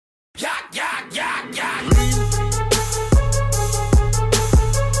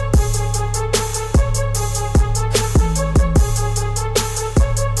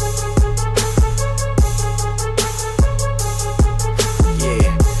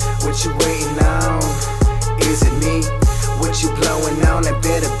What you waiting on? Is it me? What you blowing on? That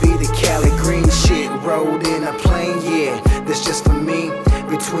better be the Cali green shit. Rode in a plane, yeah, that's just for me.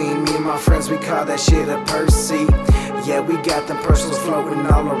 Between me and my friends, we call that shit a purse seat. Yeah, we got them personals floating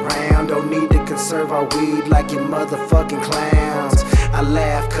all around. Don't need to conserve our weed like you motherfucking clowns. I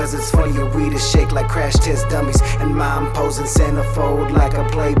laugh cause it's funny, your weed is shake like crash test dummies. And mom posing centerfold like a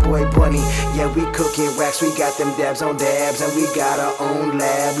Playboy bunny. Yeah, we cooking wax, we got them dabs on dabs. And we got our own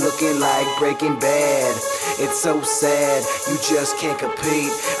lab looking like Breaking Bad. It's so sad, you just can't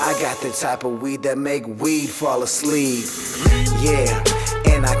compete. I got the type of weed that make weed fall asleep. Yeah,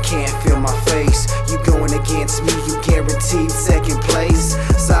 and I can't feel my face. You going against me, you guaranteed second place.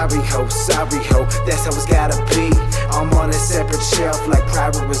 Sorry ho, that's how it's gotta be. I'm on a separate shelf like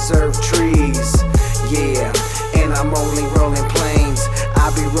private reserve trees. Yeah, and I'm only rolling planes.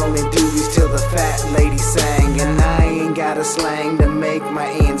 I be rolling doobies till the fat lady sang. And I ain't got a slang to make my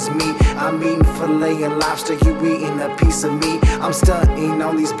ends meet. I'm eating filet and lobster, you eating a piece of meat. I'm stunting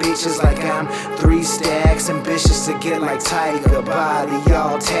on these bitches like I'm 3 stacks. Ambitious to get like Tiger, body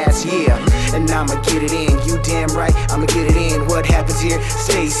all tats, yeah. And I'ma get it in, you damn right, I'ma get it in. What happens here,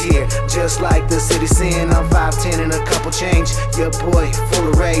 stays here, just like the city sin. I'm 5'10" and a couple change, your boy full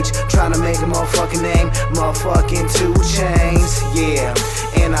of rage. Trying to make a motherfucking name, motherfucking 2 chains, yeah.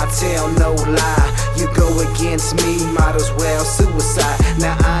 And I tell no lie, you go against me, might as well suicide.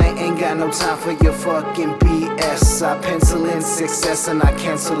 Now I ain't got no time for your fucking BS. I pencil in success and I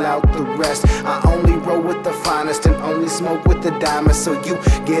cancel out the rest. I only roll with the finest and only smoke with the diamonds. So you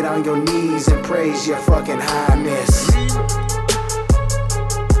get on your knees and praise your fucking highness.